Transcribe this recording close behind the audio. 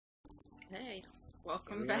Hey,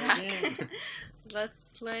 welcome back. Let's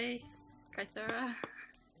play Cythera.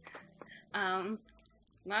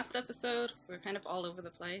 Last episode, we were kind of all over the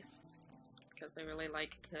place because I really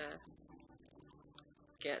like to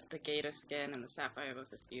get the gator skin and the Sapphire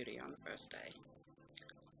Book of Beauty on the first day.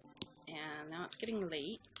 And now it's getting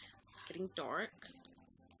late. It's getting dark.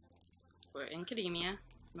 We're in Cademia,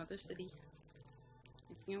 Mother City.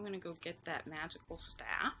 I think I'm gonna go get that magical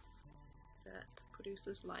staff that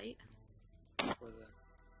produces light. For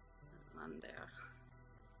the On there.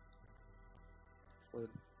 for the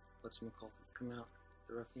whatchamacallits come out,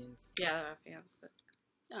 the ruffians. Yeah, the ruffians.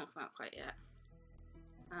 They don't come out quite yet.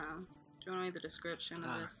 Do you want to read the description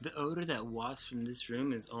of this? The odor that wafts from this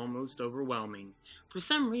room is almost overwhelming. For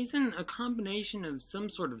some reason, a combination of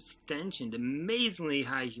some sort of stench and amazingly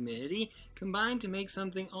high humidity combined to make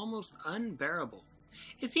something almost unbearable.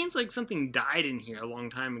 It seems like something died in here a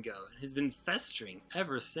long time ago and has been festering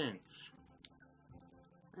ever since.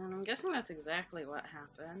 And I'm guessing that's exactly what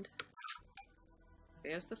happened.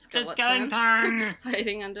 There's the skeleton, The skeleton!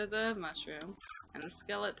 hiding under the mushroom. And the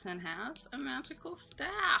skeleton has a magical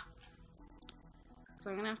staff. So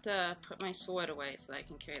I'm gonna have to put my sword away so that I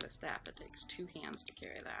can carry the staff. It takes 2 hands to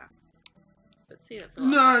carry that. But see, that's a lot.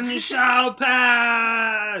 None shall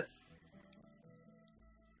pass!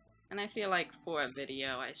 And I feel like for a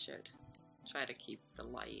video I should try to keep the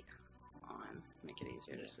light on. Make it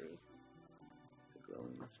easier to see. The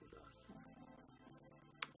glowiness is awesome.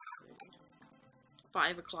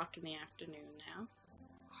 5 o'clock in the afternoon now.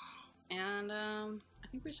 And I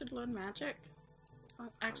think we should learn magic. So,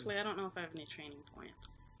 actually, I don't know if I have any training points.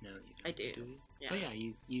 No, you don't. I do. You? Yeah. Oh yeah,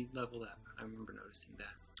 you leveled up. I remember noticing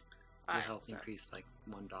that. Your Alright, health so. increased like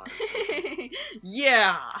 1 dot or something.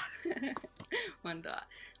 Yeah! 1 dot.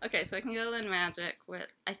 Okay, so I can go learn magic.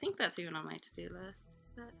 I think that's even on my to-do list.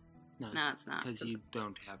 Is that? No, it's not. Because you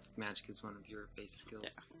don't have magic as one of your base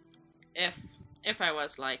skills. Yeah. If I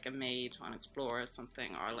was like a mage on Explorer or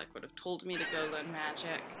something, or like would have told me to go learn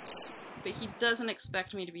magic. But he doesn't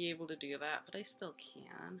expect me to be able to do that, but I still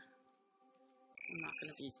can. I'm not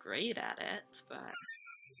going to be great at it, but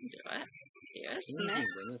I can do it. Yes, Can you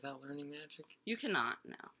win without learning magic? You cannot,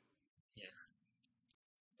 no. Yeah.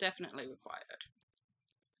 Definitely required.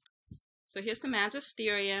 So here's the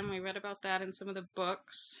Magisterium. We read about that in some of the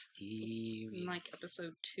books. In like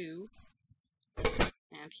episode 2.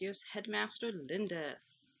 And here's Headmaster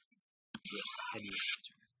Lindus.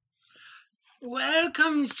 Headmaster.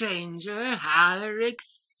 Welcome, stranger. Alaric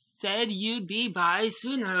said you'd be by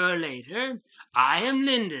sooner or later. I am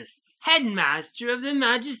Lindus, Headmaster of the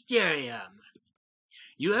Magisterium.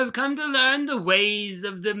 You have come to learn the ways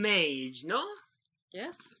of the mage, no?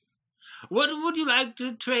 Yes. What would you like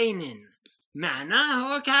to train in? Mana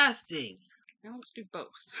or casting? Now let's do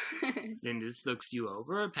both. Lindus looks you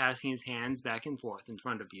over, passing his hands back and forth in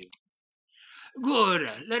front of you. Good,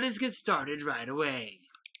 let us get started right away.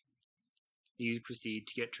 You proceed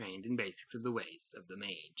to get trained in basics of the ways of the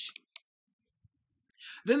mage.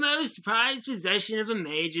 The most prized possession of a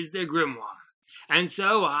mage is their grimoire, and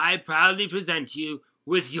so I proudly present you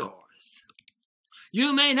with yours.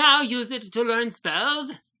 You may now use it to learn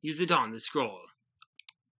spells. Use it on the scroll.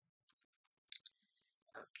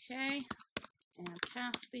 Okay. And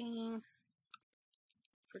casting.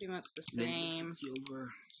 Pretty much the same. Looks you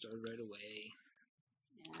over, start right away.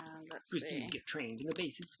 And let's Proceed see. to get trained in the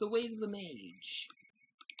basics of the ways of the mage.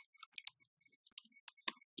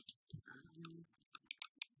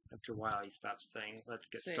 After a while, he stops saying, let's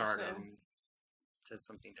get started, and says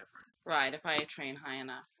something different. Right, if I train high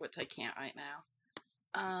enough, which I can't right now.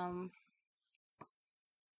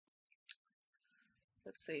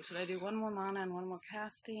 Let's see, should I do 1 more mana and 1 more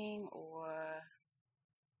casting, or...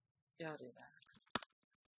 Yeah, I'll do that.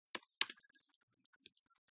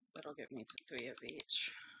 That'll get me to 3 of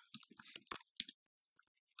each.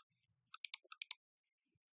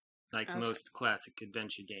 Like most classic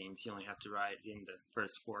adventure games, you only have to write in the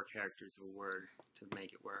first 4 characters of a word to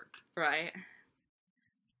make it work. Right.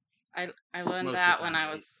 I learned Most that of the when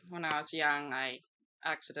time, I was young. I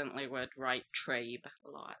accidentally would write trabe a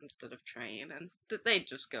lot instead of train, and they'd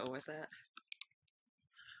just go with it.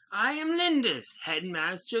 I am Lindus,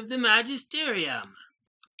 Headmaster of the Magisterium.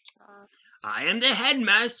 I am the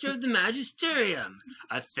Headmaster of the Magisterium.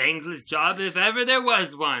 A thankless job if ever there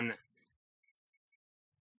was one.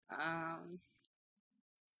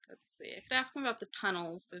 Let's see. I could ask him about the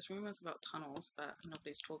tunnels. There's rumors about tunnels, but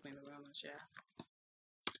nobody's told me the rumors yet.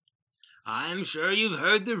 I'm sure you've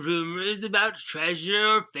heard the rumors about treasure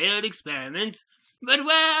or failed experiments, but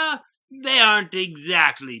well, they aren't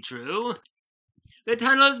exactly true. The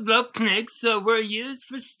tunnels below Pnyx were used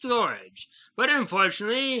for storage, but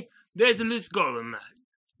unfortunately, there's a loose golem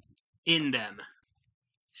in them.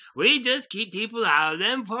 We just keep people out of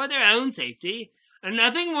them for their own safety, and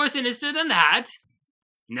nothing more sinister than that.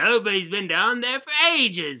 Nobody's been down there for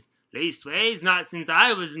ages, leastways not since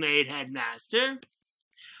I was made headmaster.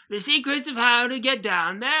 The secrets of how to get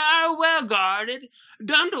down there are well guarded.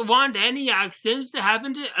 Don't want any accidents to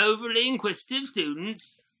happen to overly inquisitive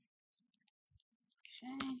students.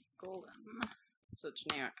 Okay, golem. So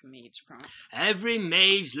generic mage prompt. Every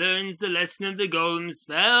mage learns the lesson of the golem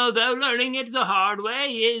spell, though learning it the hard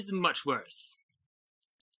way is much worse.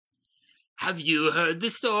 Have you heard the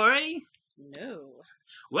story? No.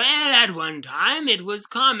 Well, at one time it was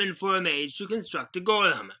common for a mage to construct a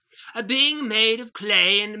golem, a being made of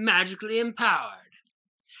clay and magically empowered.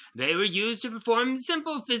 They were used to perform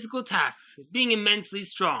simple physical tasks, being immensely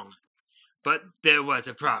strong. But there was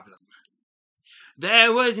a problem.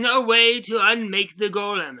 There was no way to unmake the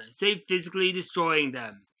golem, save physically destroying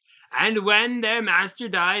them. And when their master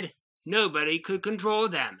died, nobody could control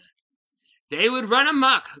them. They would run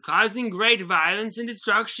amok, causing great violence and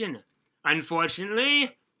destruction.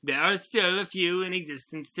 Unfortunately, there are still a few in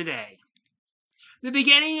existence today. The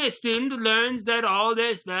beginning student learns that all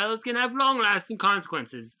their spells can have long-lasting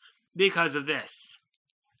consequences because of this.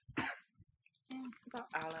 About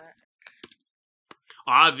Alec.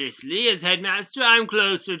 Obviously, as headmaster, I'm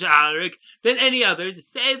closer to Alaric than any others,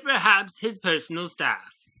 save perhaps his personal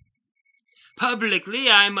staff. Publicly,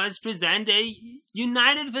 I must present a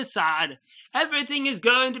united facade. Everything is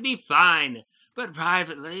going to be fine, but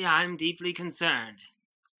privately, I'm deeply concerned.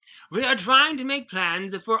 We are trying to make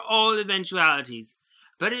plans for all eventualities,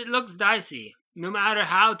 but it looks dicey, no matter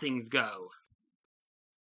how things go.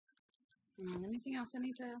 Anything else I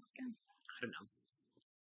need to ask him? I don't know.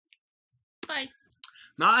 Bye.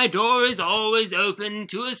 My door is always open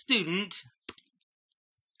to a student.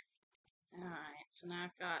 Alright, so now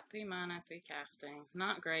I've got 3 mana, 3 casting.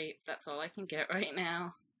 Not great, that's all I can get right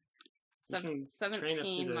now. You can 17 train up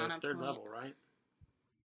to the mana third points. level, right?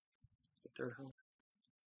 The third hall.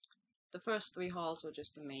 The first 3 halls are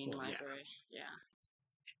just the main Well, yeah. library. Yeah.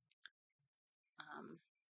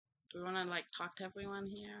 Do we want to like talk to everyone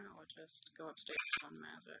here, or just go upstairs on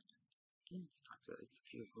magic? Let's talk to a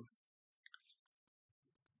few of them.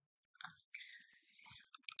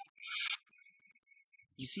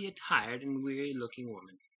 You see a tired and weary-looking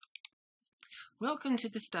woman. Welcome to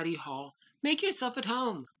the study hall. Make yourself at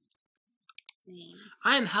home. Name.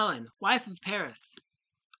 I am Helen, wife of Paris.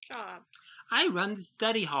 Job. I run the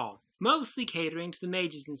study hall, mostly catering to the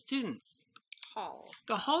mages and students. Hall.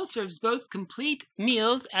 The hall serves both complete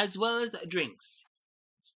meals as well as drinks.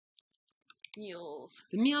 Mules.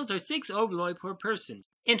 The meals are 6 obloi per person.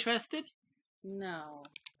 Interested? No,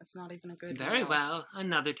 that's not even a good Very meal. well,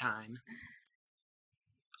 another time.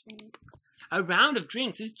 Drink. A round of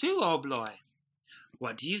drinks is 2 obloi.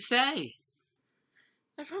 What do you say?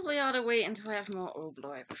 I probably ought to wait until I have more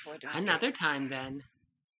obloi before doing Another drinks. time, then.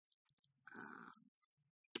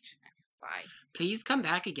 Bye. Please come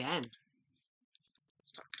back again.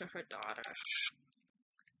 Let's talk to her daughter.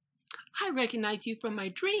 I recognize you from my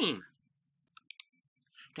dream.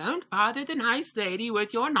 Don't bother the nice lady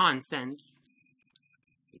with your nonsense.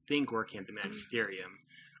 I think working at the Magisterium.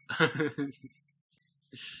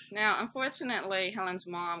 Now, unfortunately, Helen's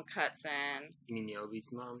mom cuts in. You mean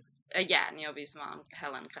Niobe's mom? Yeah, Niobe's mom,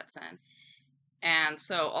 Helen, cuts in. And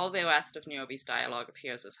so all the rest of Niobe's dialogue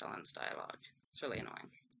appears as Helen's dialogue. It's really annoying.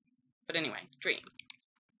 But anyway, dream.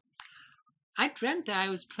 I dreamt that I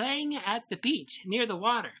was playing at the beach near the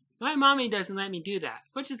water. My mommy doesn't let me do that,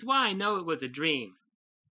 which is why I know it was a dream.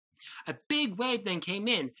 A big wave then came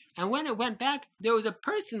in, and when it went back, there was a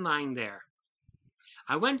person lying there.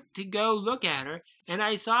 I went to go look at her, and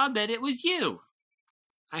I saw that it was you.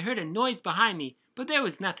 I heard a noise behind me, but there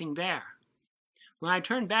was nothing there. When I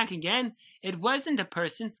turned back again, it wasn't a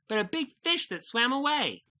person, but a big fish that swam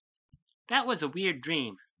away. That was a weird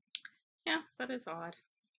dream. Yeah, that is odd.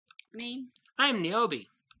 Name? I'm Niobe.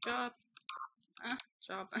 Job?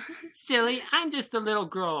 Job. Silly, I'm just a little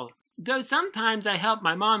girl, though sometimes I help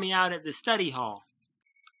my mommy out at the study hall.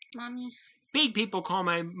 Mommy? Big people call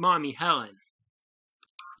my mommy Helen.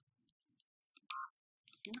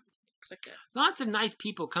 Click it. Lots of nice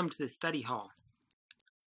people come to the study hall.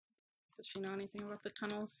 Does she know anything about the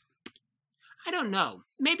tunnels? I don't know.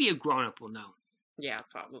 Maybe a grown-up will know. Yeah,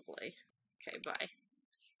 probably. Okay, bye.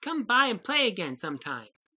 Come by and play again sometime.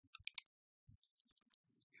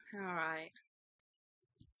 Alright.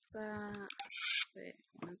 What's that?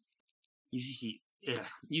 Let's see.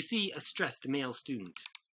 You see a stressed male student.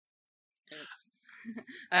 Oops.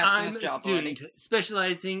 I'm a student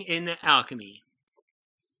specializing in alchemy.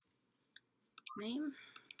 Name?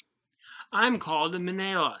 I'm called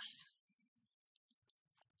Menelaus.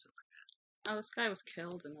 Oh, this guy was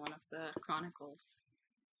killed in one of the chronicles.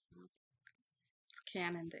 It's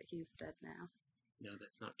canon that he's dead now. No,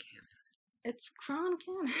 that's not canon. It's canon.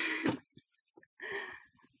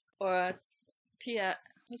 Or TS.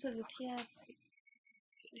 Was it the TS?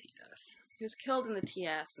 TS. He was killed in the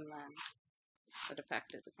TS and then it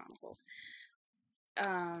affected the chronicles.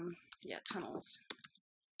 Yeah, tunnels.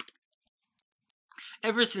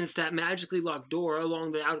 Ever since that magically locked door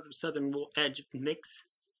along the outer southern edge of Pnyx,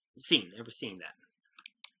 never seen that.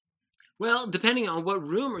 Well, depending on what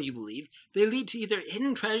rumor you believe, they lead to either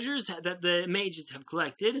hidden treasures that the mages have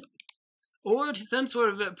collected, or to some sort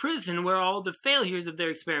of a prison where all the failures of their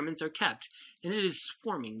experiments are kept, and it is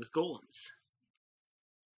swarming with golems.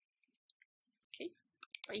 Okay,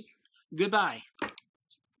 bye. Goodbye.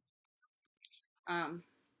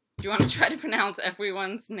 Do you want to try to pronounce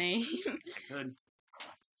everyone's name? I could.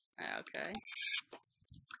 Okay.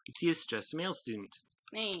 You see a stressed male student.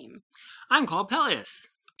 Name. I'm called Peleus.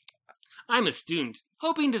 I'm a student,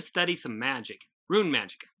 hoping to study some magic. Rune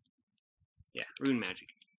magic. Yeah, rune magic.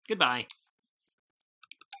 Goodbye.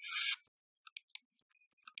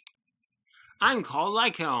 I'm called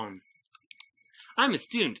Lycaon. I'm a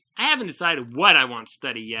student. I haven't decided what I want to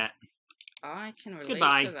study yet. I can relate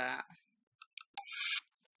Goodbye. to that.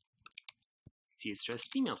 See a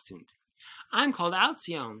stressed female student. I'm called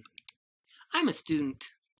Alcyone. I'm a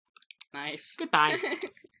student. Nice. Goodbye.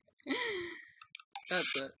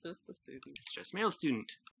 That's it, just a student. A stressed male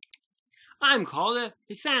student. I'm called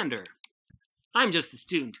Lysander. I'm just a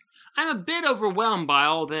student. I'm a bit overwhelmed by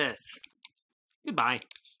all this. Goodbye.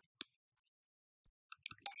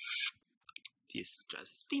 See a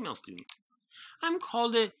stressed female student. I'm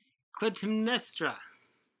called Clytemnestra.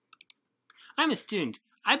 I'm a student.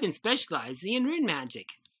 I've been specializing in rune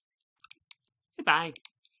magic. Goodbye.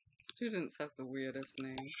 Students have the weirdest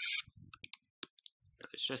names.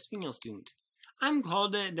 Another stressed female student. I'm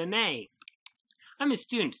called Danae. I'm a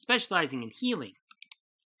student specializing in healing.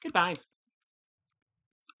 Goodbye.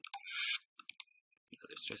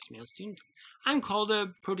 Another stressed male student. I'm called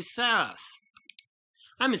Protoceras.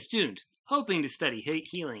 I'm a student hoping to study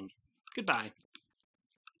healing. Goodbye.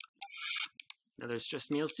 Another stressed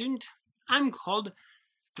male student. I'm called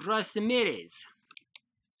Thrasimides.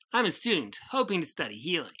 I'm a student hoping to study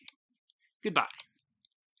healing. Goodbye.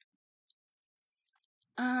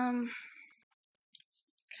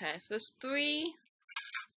 Okay, so there's three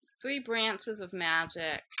branches of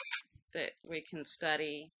magic that we can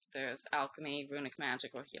study. There's alchemy, runic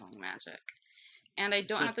magic, or healing magic. And I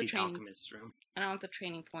don't have the training. Alchemist's room. I don't have the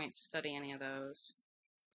training points to study any of those.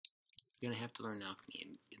 You're gonna have to learn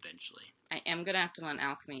alchemy eventually. I am gonna have to learn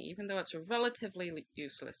alchemy, even though it's a relatively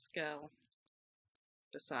useless skill.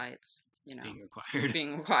 Besides, you know, being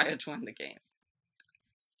required to win the game.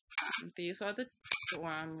 These are the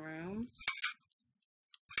dorm rooms.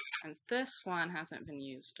 And this one hasn't been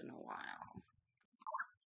used in a while.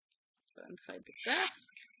 So inside the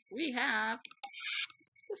desk, we have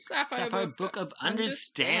the Sapphire Book of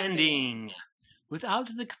Understanding. Without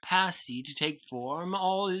the capacity to take form,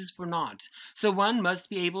 all is for naught. So one must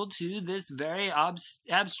be able to this very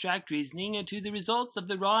abstract reasoning to the results of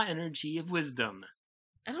the raw energy of wisdom.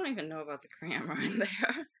 I don't even know about the grammar in there.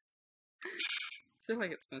 I feel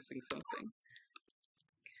like it's missing something.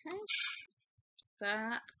 Okay.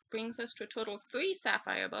 That brings us to a total of 3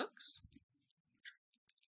 Sapphire books.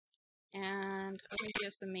 And over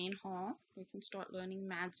here's the main hall. We can start learning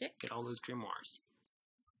magic. Get all those grimoires.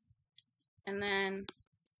 And then,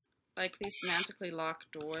 like these magically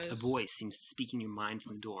locked doors. A voice seems to speak in your mind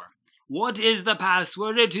from the door. What is the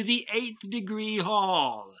password to the 8th degree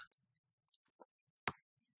hall? I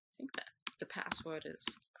think that the password is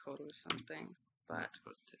code or something. But I'm not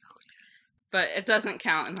supposed to know yet. But it doesn't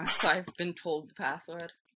count unless I've been told the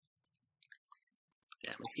password.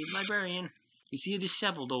 That must be the librarian. You see a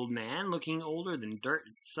disheveled old man looking older than dirt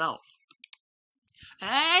itself.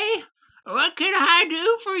 Hey, what can I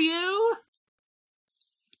do for you?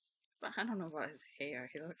 But I don't know about his hair.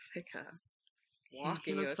 He looks like a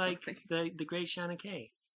walkie. He looks like the Great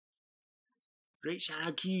Shanakay. Great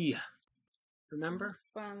Shanakay. Remember?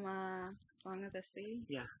 From Song of the Sea?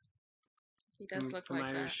 Yeah. He does look from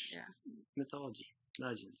like Irish that, yeah. mythology,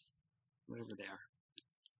 legends, whatever they are.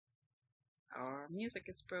 Our music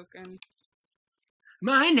is broken.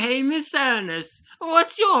 My name is Selinus.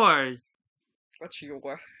 What's yours? What's your?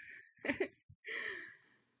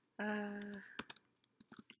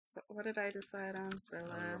 What did I decide on?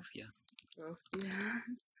 Yeah.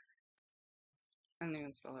 I didn't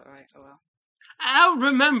even spell it right. Oh well. I'll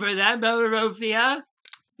remember that, Bellerophia.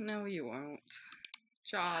 No, you won't.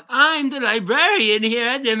 job. I'm the librarian here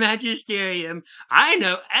at the Magisterium. I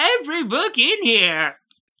know every book in here.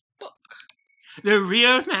 Book. The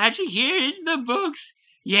real magic here is the books.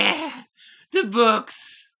 Yeah, the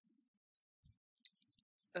books.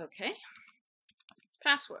 Okay.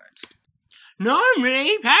 Password.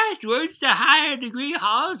 Normally, passwords to higher degree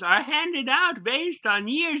halls are handed out based on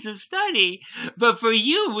years of study, but for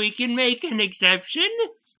you we can make an exception.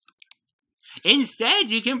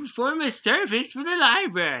 Instead, you can perform a service for the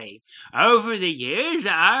library. Over the years,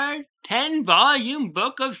 our 10-volume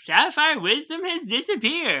book of Sapphire Wisdom has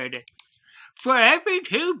disappeared. For every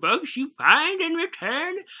 2 books you find in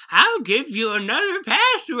return, I'll give you another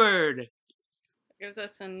password. I guess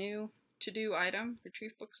that's a new to-do item.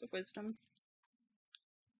 Retrieve books of wisdom.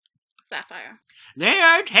 Sapphire. There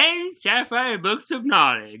are 10 Sapphire Books of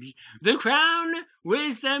Knowledge. The Crown,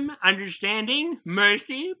 Wisdom, Understanding,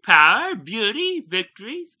 Mercy, Power, Beauty,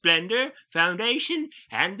 Victory, Splendor, Foundation,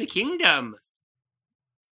 and the Kingdom.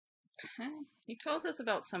 Okay. You told us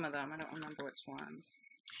about some of them. I don't remember which ones.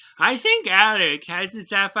 I think Alec has the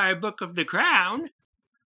Sapphire Book of the Crown.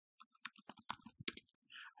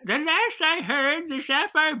 The last I heard, the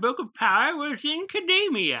Sapphire Book of Power was in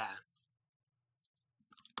Cademia.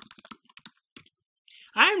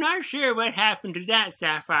 I'm not sure what happened to that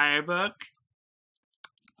Sapphire Book.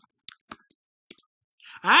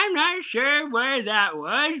 I'm not sure where that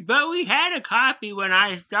was, but we had a copy when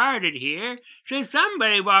I started here, so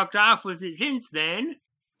somebody walked off with it since then.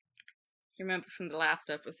 You remember from the last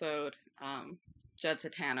episode, Judge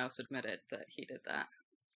Thanos admitted that he did that.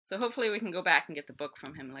 So hopefully we can go back and get the book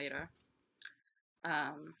from him later.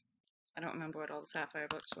 I don't remember what all the Sapphire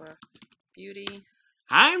books were. Beauty.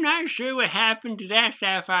 I'm not sure what happened to that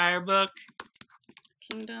Sapphire Book.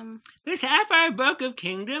 Kingdom. The Sapphire Book of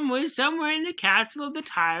Kingdom was somewhere in the castle of the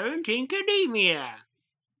tyrant in Cademia.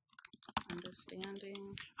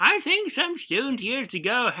 Understanding. I think some student years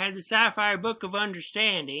ago had the Sapphire Book of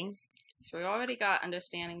Understanding. So we already got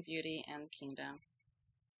Understanding, Beauty, and Kingdom.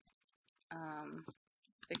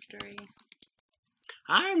 Victory.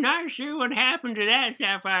 I'm not sure what happened to that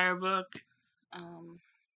Sapphire Book. I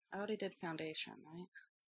already did Foundation, right?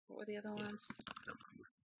 What were the other ones?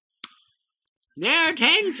 There are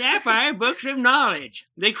 10 Sapphire Books of Knowledge.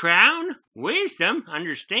 The Crown, Wisdom,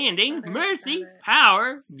 Understanding, Mercy,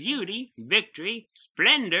 Power, Beauty, Victory,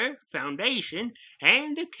 Splendor, Foundation,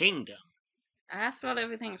 and the Kingdom. I asked about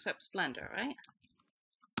everything except Splendor, right?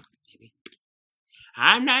 Maybe.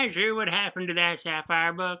 I'm not sure what happened to that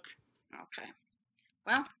Sapphire Book. Okay.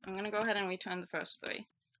 Well, I'm going to go ahead and return the first 3.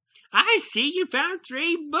 I see you found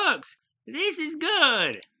 3 books. This is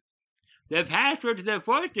good. The password to the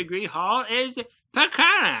 4th degree hall is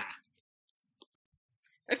Pacana.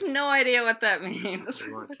 I have no idea what that means. Do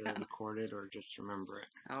you want to record it or just remember it?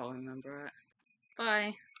 I'll remember it.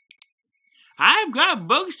 Bye. I've got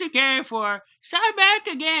books to care for. Start back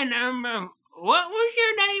again. What was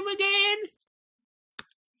your name again?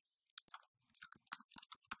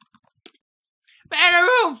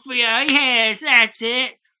 Aloiphoi, yes, that's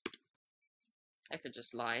it. I could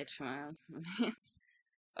just lie to him.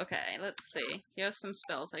 Okay, let's see. Here's some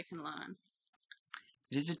spells I can learn.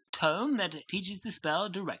 It is a tome that teaches the spell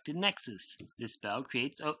Directed Nexus. This spell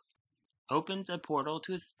opens a portal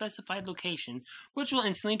to a specified location, which will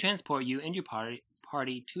instantly transport you and your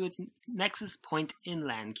party to its nexus point in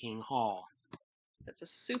Land King Hall. That's a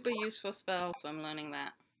super useful spell, so I'm learning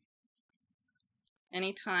that.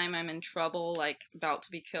 Anytime I'm in trouble, like about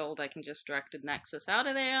to be killed, I can just Directed Nexus out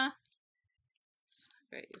of there. It's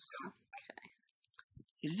very useful. Okay.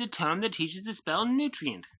 It is a tome that teaches the spell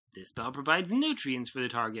Nutrient. This spell provides nutrients for the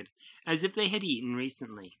target, as if they had eaten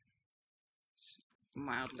recently. It's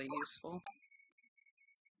mildly useful.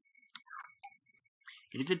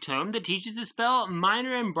 It is a tome that teaches the spell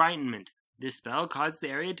Minor Embrightenment. This spell causes the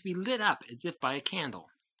area to be lit up as if by a candle.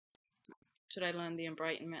 Should I learn the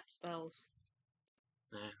Embrightenment spells?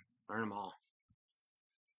 Learn them all.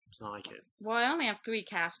 It's not like it. Well, I only have 3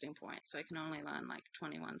 casting points, so I can only learn like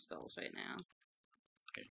 21 spells right now.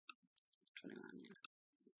 Okay. 21, yeah.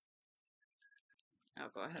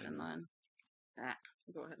 I'll go ahead and learn that.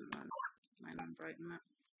 Go ahead and learn Minor Embrightenment.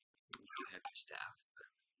 You have your staff.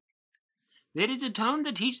 It is a tome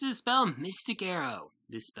that teaches the spell Mystic Arrow.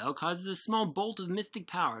 This spell causes a small bolt of mystic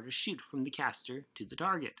power to shoot from the caster to the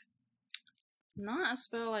target. Not a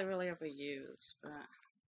spell I really ever use, but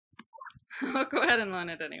I'll go ahead and learn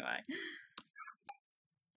it anyway.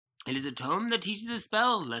 It is a tome that teaches the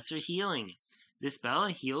spell Lesser Healing. This spell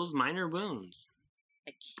heals minor wounds.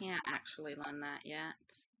 I can't actually learn that yet,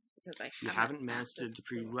 because You haven't mastered the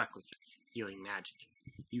prerequisites, healing magic.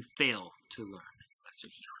 You fail to learn Lesser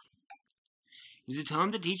Healing. Use a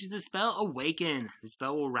tome that teaches the spell Awaken. The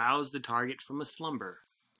spell will rouse the target from a slumber.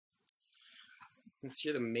 Since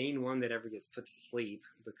you're the main one that ever gets put to sleep,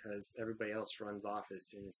 because everybody else runs off as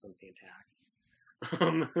soon as something attacks.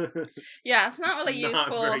 Yeah, it's not really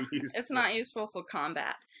useful. Very useful. It's not useful for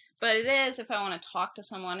combat. But it is if I want to talk to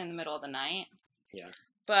someone in the middle of the night. Yeah.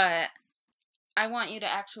 But I want you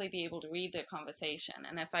to actually be able to read their conversation.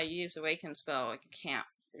 And if I use Awaken spell, you can't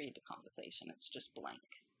read the conversation. It's just blank.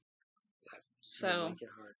 So, make it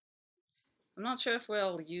hard. I'm not sure if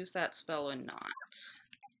we'll use that spell or not.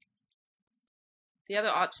 The other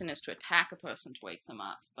option is to attack a person to wake them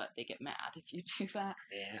up, but they get mad if you do that.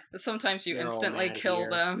 Yeah. Sometimes you They're instantly kill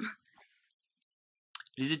here. them.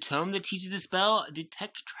 It is a tome that teaches the spell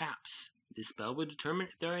Detect Traps. This spell will determine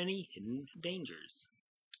if there are any hidden dangers.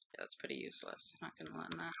 Yeah, that's pretty useless. Not going to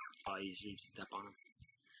learn that. It's all easier to step on them.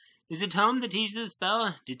 It is a tome that teaches the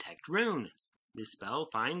spell Detect Rune. This spell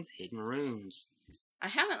finds hidden runes. I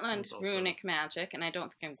haven't learned There's also- runic magic, and I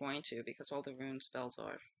don't think I'm going to, because all the rune spells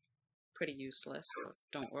are pretty useless or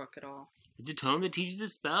don't work at all. It's a tome that teaches the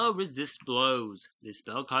spell Resist Blows. This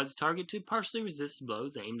spell causes the target to partially resist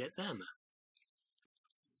blows aimed at them.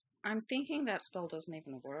 I'm thinking that spell doesn't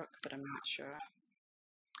even work, but I'm not sure.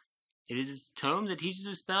 It is a tome that teaches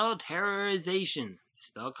the spell Terrorization. The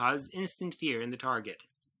spell causes instant fear in the target.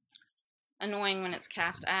 Annoying when it's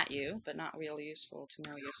cast at you, but not real useful to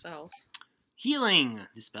know yourself. Healing.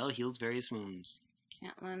 The spell heals various wounds.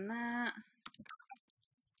 Can't learn that.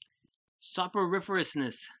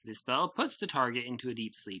 Soporiferousness. This spell puts the target into a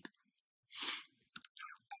deep sleep.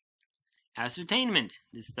 Ascertainment.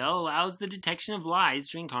 This spell allows the detection of lies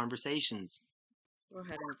during conversations. Go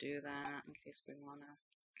ahead and do that in case we want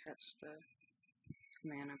to catch the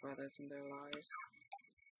Mana brothers and their lies.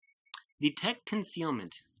 Detect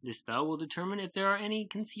Concealment. This spell will determine if there are any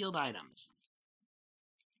concealed items.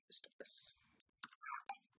 Just this.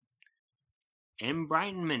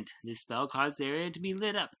 Embrightenment. This spell causes the area to be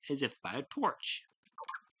lit up as if by a torch.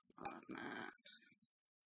 On that.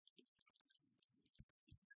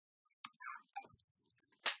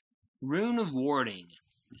 Rune of Warding.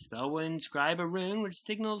 The spell will inscribe a rune which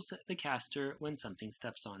signals the caster when something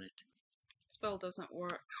steps on it. Spell doesn't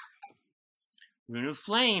work. Rune of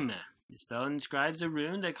Flame. The spell inscribes a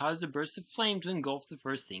rune that causes a burst of flame to engulf the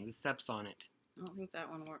first thing that steps on it. I don't think that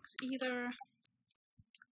one works either.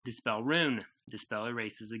 Dispel Rune. The spell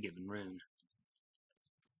erases a given rune.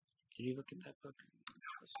 Did you look at that book?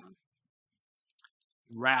 This one.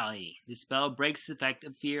 Rally. The spell breaks the effect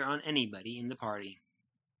of fear on anybody in the party.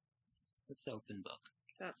 What's the open book?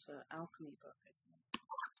 That's an alchemy book, I think.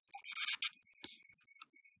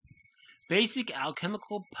 Basic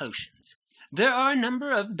alchemical potions. There are a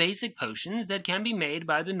number of basic potions that can be made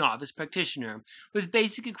by the novice practitioner with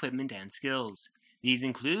basic equipment and skills. These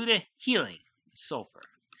include Healing, Sulfur,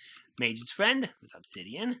 Mage's Friend with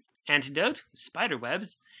Obsidian, Antidote with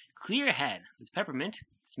Spiderwebs, Clear Head with Peppermint,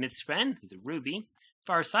 Smith's Friend with a Ruby,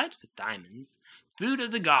 Farsight with Diamonds, Food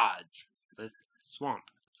of the Gods with Swamp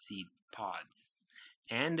Seed Pods,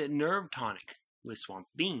 and Nerve Tonic with Swamp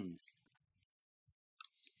Beans.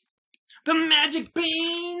 The Magic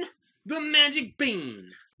Bean! The Magic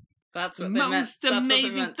Bean! That's The what they meant. most That's what they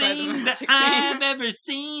amazing meant by the thing that magic I've bean. ever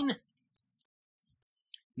seen!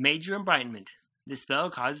 Major Embrightenment. This spell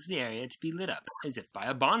causes the area to be lit up as if by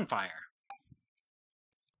a bonfire.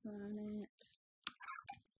 On it.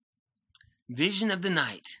 Vision of the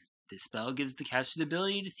Night. This spell gives the caster the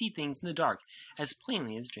ability to see things in the dark as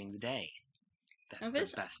plainly as during the day. That's Now, the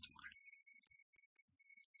vision- best one.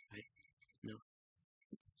 Right? No.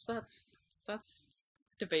 So that's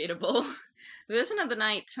debatable. Vision of the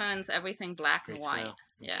Night turns everything black and Grayscale. white. Okay.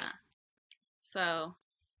 Yeah. So,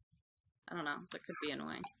 I don't know. That could be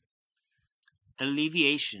annoying.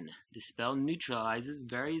 Alleviation. This spell neutralizes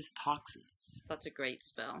various toxins. That's a great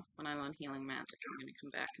spell. When I learn healing magic, I'm going to come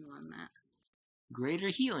back and learn that. Greater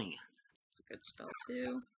Healing. It's a good spell,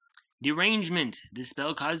 too. Derangement. This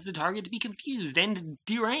spell causes the target to be confused and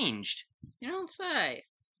deranged. You don't say.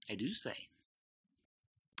 I do say.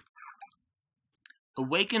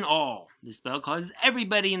 Awaken All. This spell causes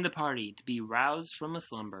everybody in the party to be roused from a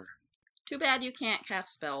slumber. Too bad you can't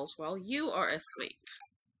cast spells while you are asleep.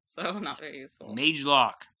 So, not very useful. Mage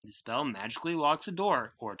Lock. This spell magically locks a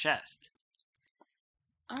door or chest.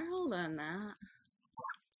 I'll learn that.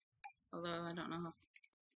 Although, I don't know how...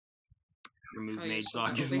 Remove How Mage useful Lock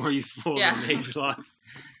that is will be. more useful Yeah. than Mage Lock.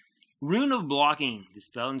 Rune of Blocking. This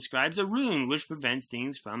spell inscribes a rune which prevents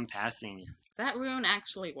things from passing. That rune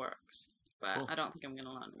actually works. But Cool. I don't think I'm going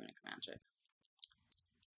to learn runic magic.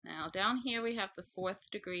 Now, down here we have the 4th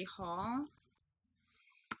degree hall.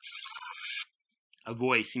 A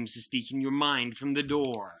voice seems to speak in your mind from the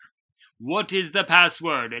door. What is the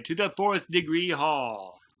password to the 4th degree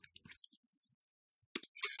hall?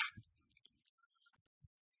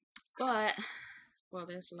 But, well,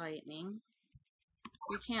 there's lightning.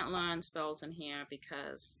 We can't learn spells in here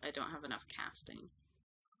because I don't have enough casting.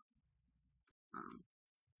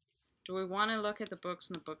 Do we want to look at the books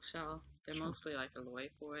in the bookshelf? They're mostly like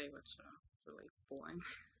Aloiphoi, which are really boring.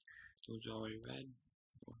 Those you already read?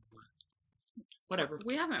 Or what? Whatever.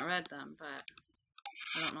 We haven't read them, but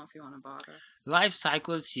I don't know if you want to bother. Life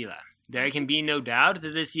cycle of Scylla. There can be no doubt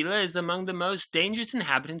that the Scylla is among the most dangerous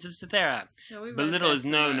inhabitants of Cythera, Yeah, but little is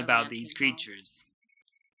known about these creatures.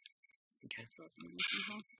 Okay.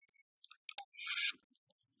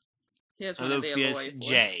 Here's one of the Aloiphoi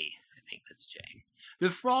J. I think that's J. The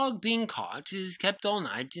frog being caught is kept all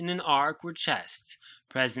night in an ark or chest.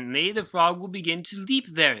 Presently the frog will begin to leap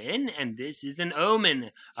therein, and this is an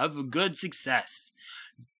omen of good success.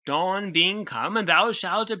 Dawn being come, thou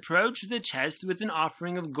shalt approach the chest with an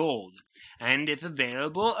offering of gold, and if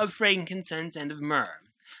available, of frankincense and of myrrh.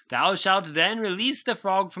 Thou shalt then release the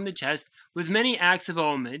frog from the chest with many acts of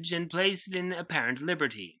homage, and place it in apparent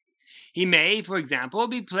liberty. He may, for example,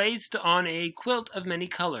 be placed on a quilt of many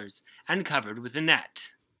colors, and covered with a net.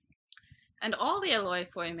 And all the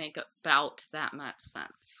Aloiphoi make about that much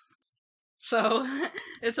sense. So,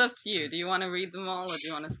 it's up to you. Do you want to read them all, or do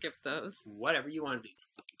you want to skip those? Whatever you want to do.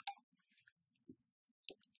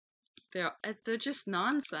 They're just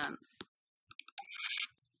nonsense.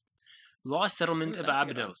 Lost settlement of that's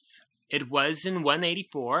Abydos. It was in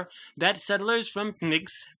 184 that settlers from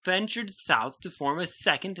Pnyx ventured south to form a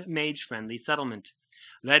second mage-friendly settlement.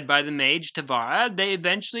 Led by the mage Tavara, they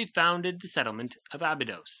eventually founded the settlement of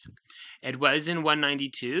Abydos. It was in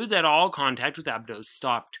 192 that all contact with Abydos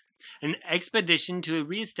stopped. An expedition to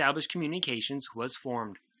re-establish communications was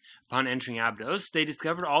formed. Upon entering Abydos, they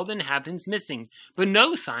discovered all the inhabitants missing, but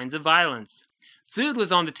no signs of violence. Food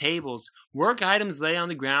was on the tables, work items lay on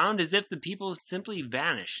the ground as if the people simply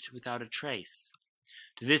vanished without a trace.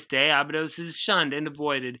 To this day, Abydos is shunned and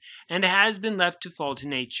avoided, and has been left to fall to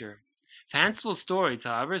nature. Fanciful stories,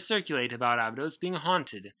 however, circulate about Abydos being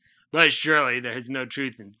haunted, but surely there is no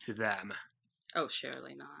truth to them. Oh,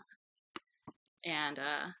 surely not. And,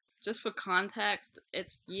 just for context,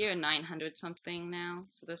 it's year 900 something now,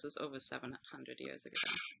 so this is over 700 years ago.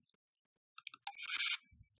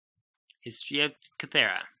 History of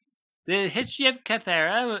Cythera. The history of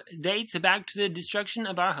Cythera dates back to the destruction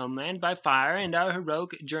of our homeland by fire and our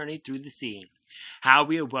heroic journey through the sea. How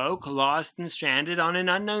we awoke, lost and stranded on an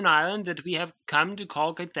unknown island that we have come to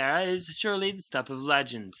call Cythera is surely the stuff of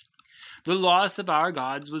legends. The loss of our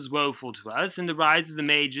gods was woeful to us, and the rise of the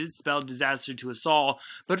mages spelled disaster to us all,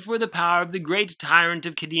 but for the power of the great tyrant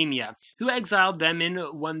of Cademia, who exiled them in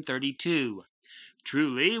 132.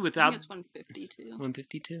 Truly, without... I think it's 152.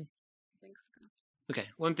 152? I think so. Okay,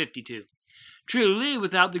 152. Truly,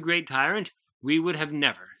 without the great tyrant, we would have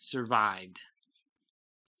never survived.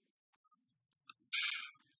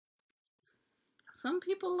 Some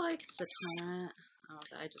people liked the tyrant. Oh,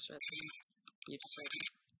 I just read them. You just read them.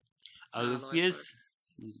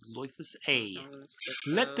 Aloiphoi A.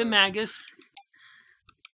 Let the Magus.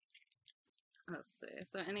 Let's see. Is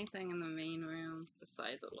there anything in the main room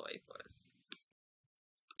besides Aloiphoi?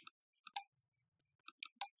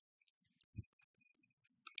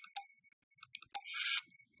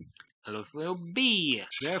 Aloiphoi B.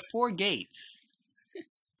 There are 4 gates.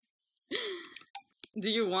 Do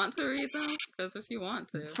you want to read them? Because if you want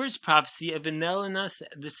to. First prophecy of Selinus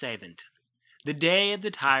the Savant. The day of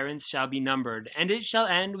the tyrants shall be numbered, and it shall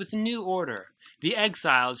end with a new order. The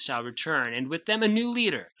exiles shall return, and with them a new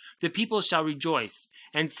leader. The people shall rejoice,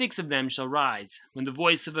 and 6 of them shall rise. When the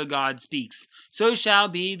voice of a god speaks, so shall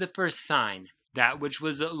be the first sign. That which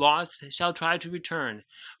was lost shall try to return.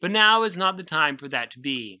 But now is not the time for that to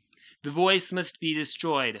be. The voice must be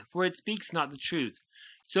destroyed, for it speaks not the truth.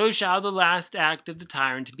 So shall the last act of the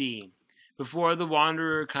tyrant be. Before the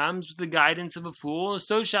wanderer comes with the guidance of a fool,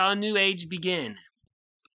 so shall a new age begin.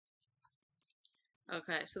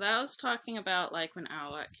 Okay, so that was talking about like when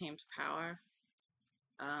Owlette came to power.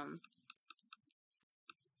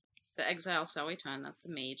 The exiles shall return, that's the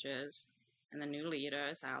mages. And the new leader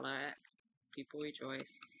is Owlette. People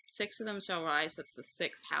rejoice. 6 of them shall rise, that's the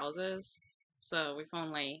 6 houses. So we've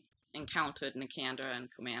only encountered Nicander and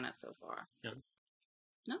Kumana so far. No.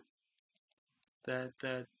 No?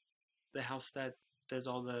 The house that does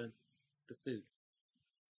all the food.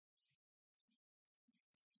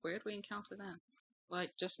 Where did we encounter them?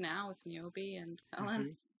 Like just now with Niobe and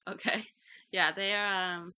Helen? Mm-hmm. Okay. Yeah, they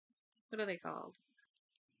are, what are they called?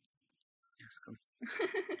 Ask them.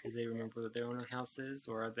 Do they remember what their own house is,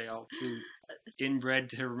 or are they all too inbred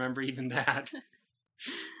to remember even that?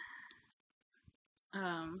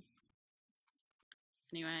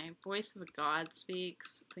 Anyway, Voice of a God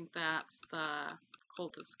speaks. I think that's the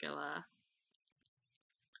Cult of Scylla.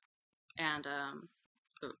 And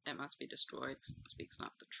it must be destroyed. Speaks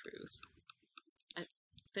not the truth.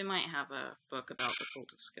 They might have a book about the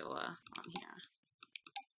Cult of Scylla on here.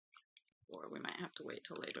 Or we might have to wait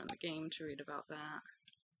till later in the game to read about that.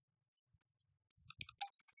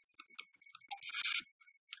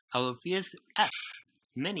 Aloiphoi F.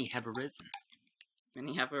 Many have arisen.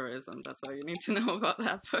 Many have arisen. That's all you need to know about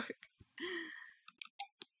that book.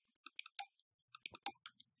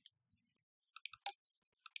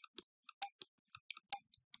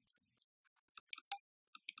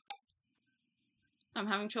 I'm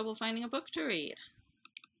having trouble finding a book to read.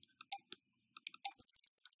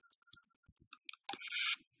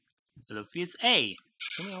 Aloiphoi A.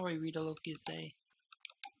 Can we already read Aloiphoi A?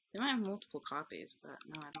 They might have multiple copies, but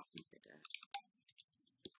no, I don't think they did.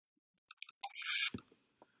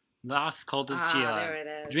 Lost Cult of Scylla. There it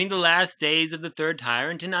is. During the last days of the third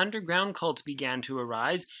tyrant, an underground cult began to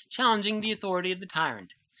arise, challenging the authority of the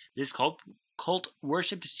tyrant. This cult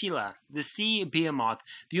worshipped Scylla, the sea behemoth,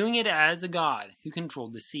 viewing it as a god who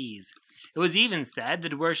controlled the seas. It was even said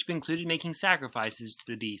that worship included making sacrifices to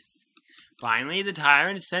the beasts. Finally, the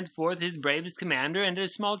tyrant sent forth his bravest commander and a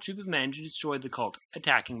small troop of men to destroy the cult,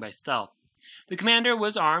 attacking by stealth. The commander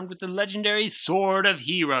was armed with the legendary Sword of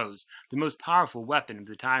Heroes, the most powerful weapon of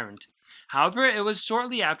the tyrant. However, it was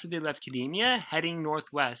shortly after they left Cademia, heading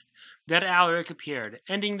northwest, that Alaric appeared,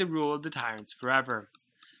 ending the rule of the tyrants forever.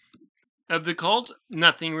 Of the cult,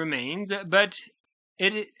 nothing remains, but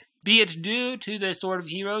be it due to the Sword of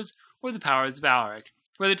Heroes or the powers of Alaric,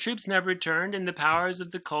 for the troops never returned and the powers of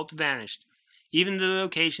the cult vanished. Even the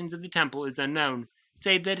locations of the temple is unknown,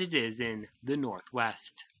 save that it is in the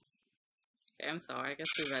northwest. Okay, I'm sorry, I guess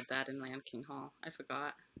we read that in Land King Hall. I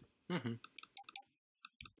forgot.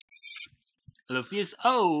 Aloiphoi,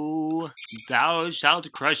 oh, thou shalt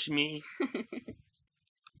crush me.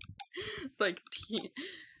 It's like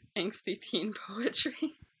angsty teen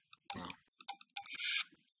poetry. Oh.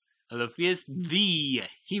 Aloiphoi, thee,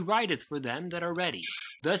 he writeth for them that are ready.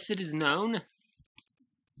 Thus it is known.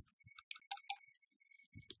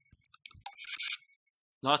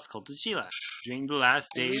 Lost Cult of Scylla. During the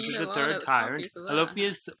last days of the third tyrant,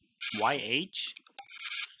 Aloiphoi YH.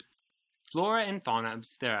 Flora and fauna of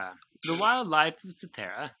Cythera. The wildlife of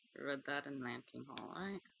Cythera. We read that in Land King Hall,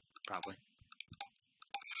 right? Probably.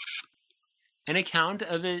 An account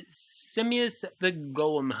of a Selinus the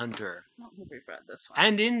golem hunter. I don't think we've read this one.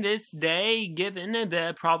 And in this day, given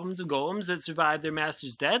the problems of golems that survive their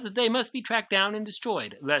master's death, they must be tracked down and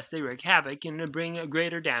destroyed, lest they wreak havoc and bring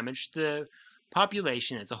greater damage to the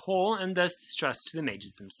population as a whole, and thus distrust to the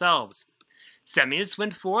mages themselves. Selinus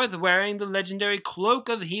went forth wearing the legendary cloak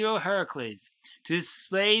of hero Heracles to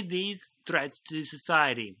slay these threats to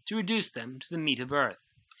society, to reduce them to the meat of earth.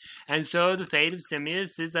 And so the fate of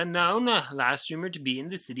Selinus is unknown, last rumored to be in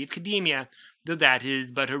the city of Cademia, though that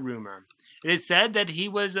is but a rumor. It is said that he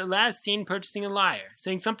was last seen purchasing a lyre,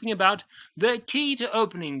 saying something about the key to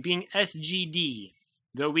opening being SGD,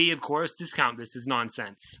 though we, of course, discount this as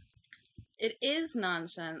nonsense. It is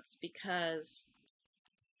nonsense because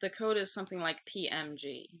the code is something like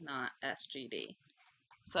PMG, not SGD.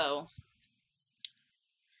 So,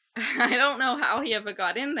 I don't know how he ever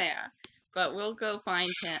got in there, but we'll go find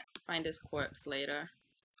his corpse later.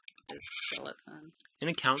 His skeleton. An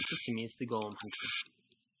account of Selinus the golem hunter.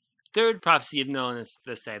 Third prophecy of Nilus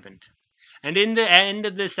the Savant. And in the end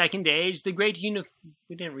of the second age, the great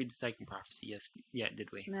we didn't read the second prophecy yet,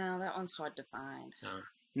 did we? No, that one's hard to find.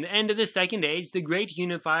 In the end of the second age, the great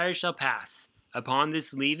unifier shall pass. Upon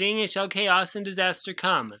this leaving shall chaos and disaster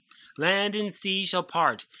come. Land and sea shall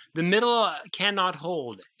part. The middle cannot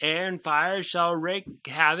hold. Air and fire shall wreak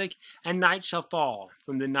havoc, and night shall fall.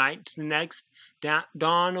 From the night to the next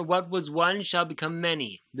dawn, what was one shall become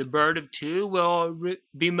many. The bird of two will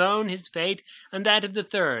bemoan his fate, and that of the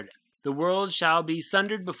third. The world shall be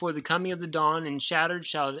sundered before the coming of the dawn, and shattered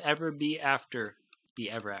shall it ever be after.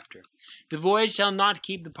 The void shall not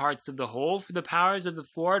keep the parts of the whole, for the powers of the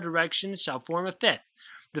four directions shall form a fifth,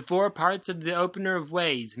 the four parts of the opener of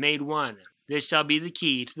ways made one. This shall be the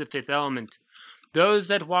key to the fifth element. Those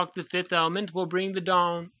that walk the fifth element will bring the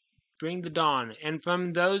dawn, and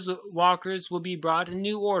from those walkers will be brought a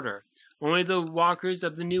new order. Only the walkers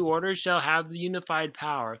of the new order shall have the unified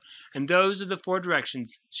power, and those of the four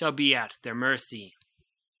directions shall be at their mercy.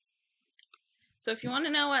 So if you want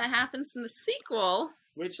to know what happens in the sequel,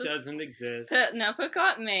 Which doesn't exist. Never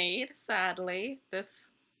got made, sadly.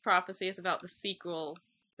 This prophecy is about the sequel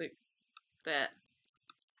that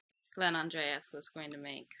Glenn Andreas was going to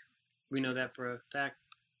make. We know that for a fact.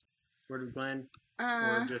 Word of Glenn?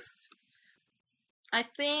 Or just... I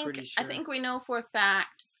think we know for a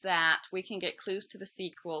fact that we can get clues to the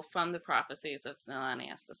sequel from the prophecies of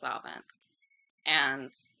Nilanius the Solvent.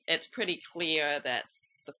 And it's pretty clear that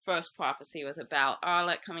the first prophecy was about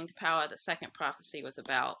Arlet coming to power, the second prophecy was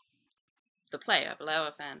about the player,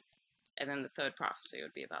 Bellerophon, and then the third prophecy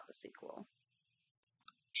would be about the sequel.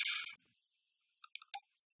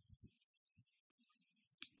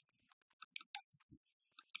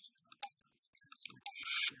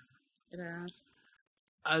 It is.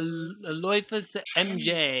 Aloiphoi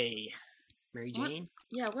MJ. Mary Jane?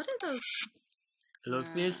 Yeah, what are those?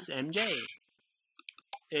 Aloiphoi MJ.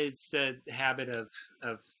 It's a habit of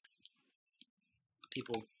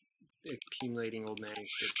people accumulating old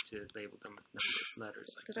manuscripts to label them with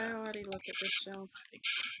letters like that. Did I already look at this show? I think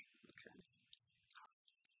so. Okay.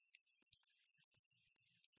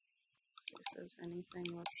 See if there's anything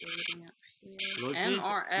worth reading up here.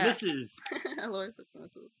 Aloiphoi Mrs. Aloiphoi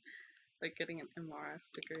Mrs. Like getting an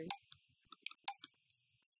MRS degree.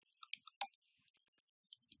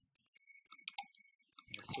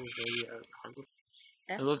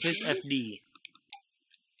 Aloiphoi FD.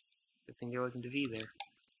 Good thing there wasn't a V there.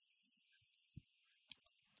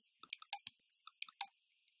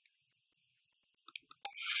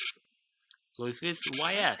 Aloiphoi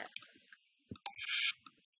YS.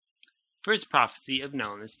 First prophecy of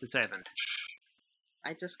Selinus the Seventh.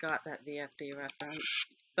 I just got that VFD reference.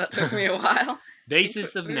 That took me a while.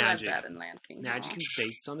 Basis of magic. Read that in Land King Magic is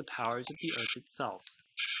based on the powers of the earth itself.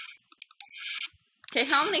 Okay,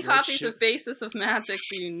 how many copies of Basis of Magic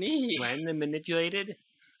do you need? When and manipulated?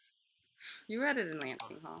 You read it in Land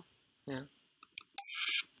King Hall. Yeah.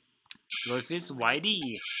 Aloiphoi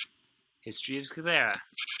YD. History of Cythera.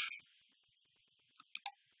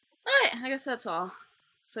 Alright, I guess that's all.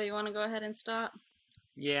 So you want to go ahead and stop?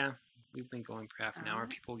 Yeah, we've been going for half an hour.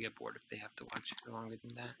 People get bored if they have to watch it for longer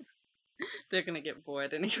than that. They're gonna get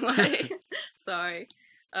bored anyway. Sorry.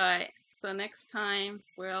 Alright, so next time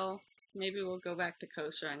maybe we'll go back to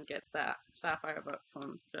Kosher and get that Sapphire book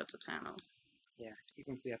from Judge Tanos. Yeah,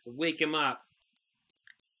 even if we have to wake him up.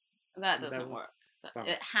 That doesn't work.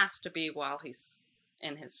 It has to be while he's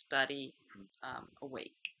in his study,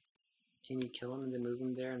 awake. Can you kill him and then move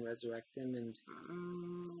him there and resurrect him? And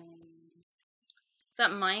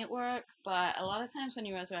that might work, but a lot of times when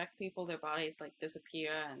you resurrect people, their bodies like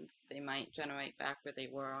disappear and they might generate back where they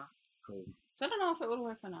were. Oh. So I don't know if it would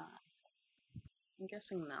work or not. I'm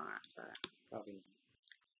guessing not, but probably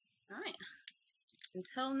not. Alright.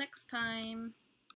 Until next time.